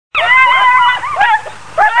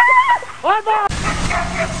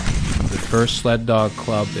first sled dog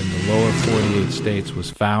club in the lower 48 states was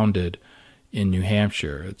founded in New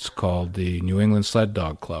Hampshire. It's called the New England Sled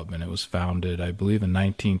Dog Club, and it was founded, I believe, in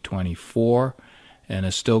 1924, and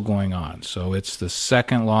is still going on. So it's the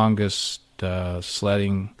second longest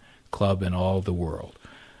sledding club in all the world.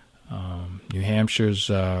 New Hampshire's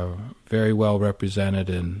very well represented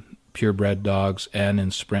in purebred dogs and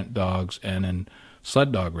in sprint dogs and in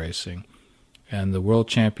sled dog racing. And the World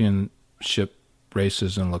Championship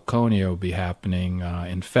races in Laconia will be happening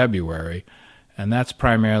in February, and that's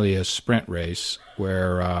primarily a sprint race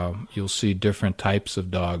where you'll see different types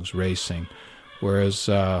of dogs racing, whereas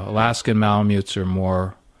Alaskan Malamutes are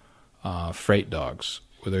more freight dogs,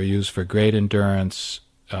 where they're used for great endurance,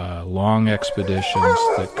 long expeditions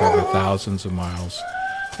that cover thousands of miles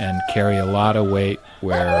and carry a lot of weight,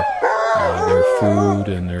 where their food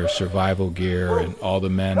and their survival gear and all the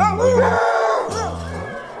men and women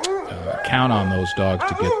count on those dogs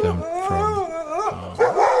to get them from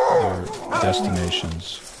their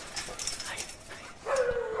destinations.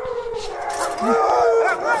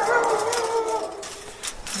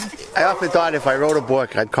 I often thought if I wrote a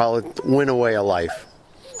book, I'd call it Win Away a Life.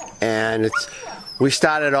 And we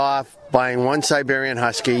started off buying one Siberian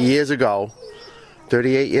Husky years ago,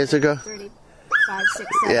 38 years ago? 35, 6,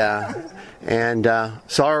 7. Yeah. And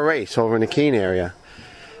saw a race over in the Keene area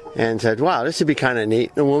and said, wow, this would be kind of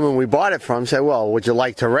neat. The woman we bought it from said, well, would you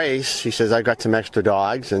like to race? She says, I got some extra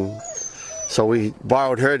dogs. And so we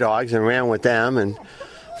borrowed her dogs and ran with them. And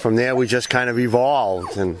from there, we just kind of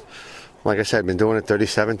evolved. And like I said, I've been doing it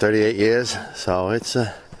 37, 38 years. So it's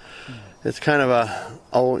kind of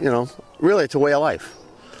really it's a way of life.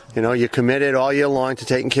 You know, you're committed all year long to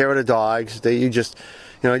taking care of the dogs. Just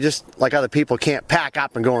like other people can't pack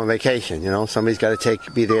up and go on vacation. You know, somebody's got to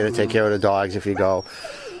be there to take care of the dogs if you go.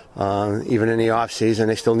 Even in the off season,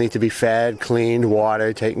 they still need to be fed, cleaned,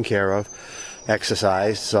 watered, taken care of,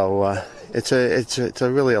 exercised. So it's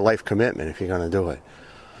really a life commitment if you're going to do it.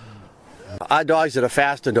 Our dogs are the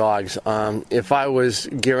faster dogs. If I was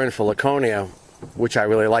gearing for Laconia, which I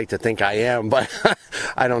really like to think I am, but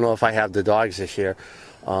I don't know if I have the dogs this year.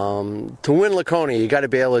 To win Laconia, you got to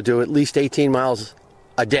be able to do at least 18 miles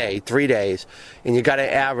a day, 3 days, and you got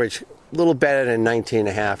to average a little better than 19 and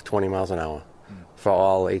a half, 20 miles an hour for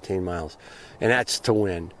all 18 miles, and that's to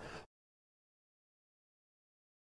win.